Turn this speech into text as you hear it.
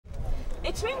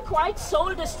It's been quite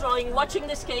soul-destroying watching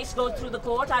this case go through the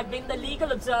court. I've been the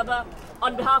legal observer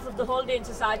on behalf of the Haldane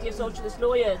Society of Socialist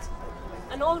Lawyers.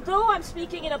 And although I'm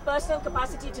speaking in a personal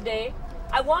capacity today,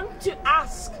 I want to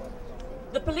ask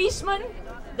the policemen,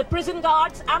 the prison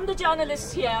guards and the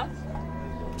journalists here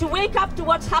to wake up to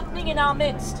what's happening in our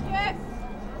midst. Yes.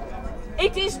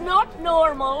 It is not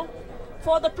normal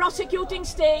for the prosecuting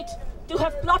state to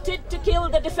have plotted to kill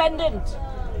the defendant.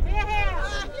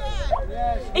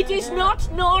 It is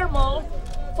not normal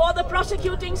for the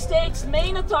prosecuting state's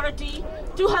main authority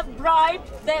to have bribed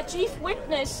their chief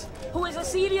witness, who is a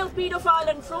serial paedophile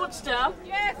and fraudster,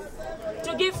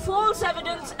 to give false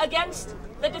evidence against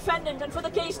the defendant and for the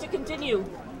case to continue.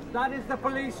 That is the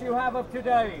police you have of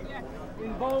today,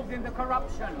 involved in the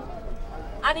corruption.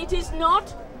 And it is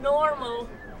not normal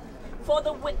for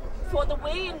the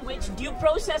way in which due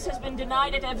process has been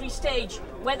denied at every stage,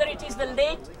 whether it is the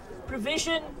late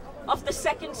provision of the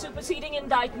second superseding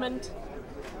indictment,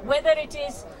 whether it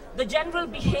is the general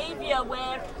behavior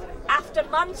where after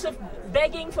months of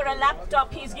begging for a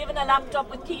laptop, he's given a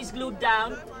laptop with keys glued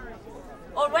down,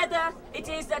 or whether it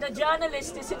is that a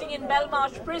journalist is sitting in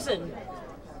Belmarsh prison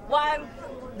while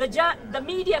the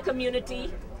media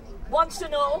community wants to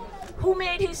know who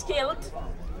made his kilt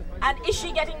and is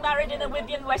she getting married in a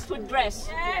Vivienne Westwood dress.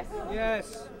 Yes.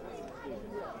 Yes.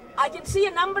 I can see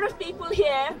a number of people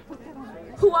here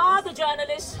who are the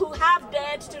journalists who have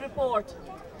dared to report.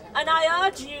 And I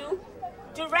urge you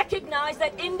to recognize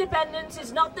that independence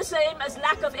is not the same as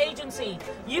lack of agency.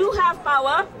 You have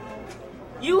power,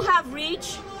 you have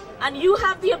reach, and you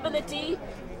have the ability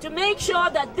to make sure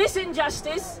that this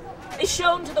injustice is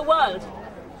shown to the world.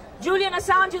 Julian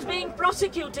Assange is being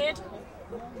prosecuted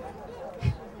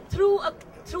through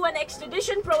an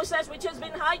extradition process which has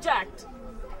been hijacked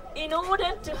in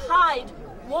order to hide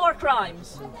war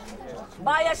crimes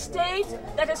by a state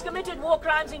that has committed war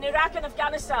crimes in Iraq and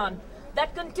Afghanistan,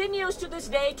 that continues to this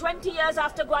day, 20 years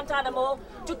after Guantanamo,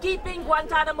 to keeping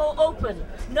Guantanamo open.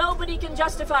 Nobody can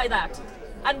justify that.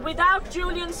 And without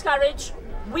Julian's courage,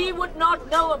 we would not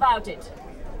know about it.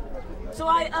 So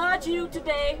I urge you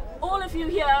today, all of you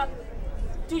here,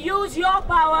 to use your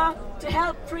power to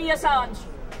help free Assange.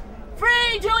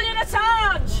 Free Julian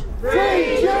Assange!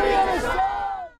 Free Julian Assange!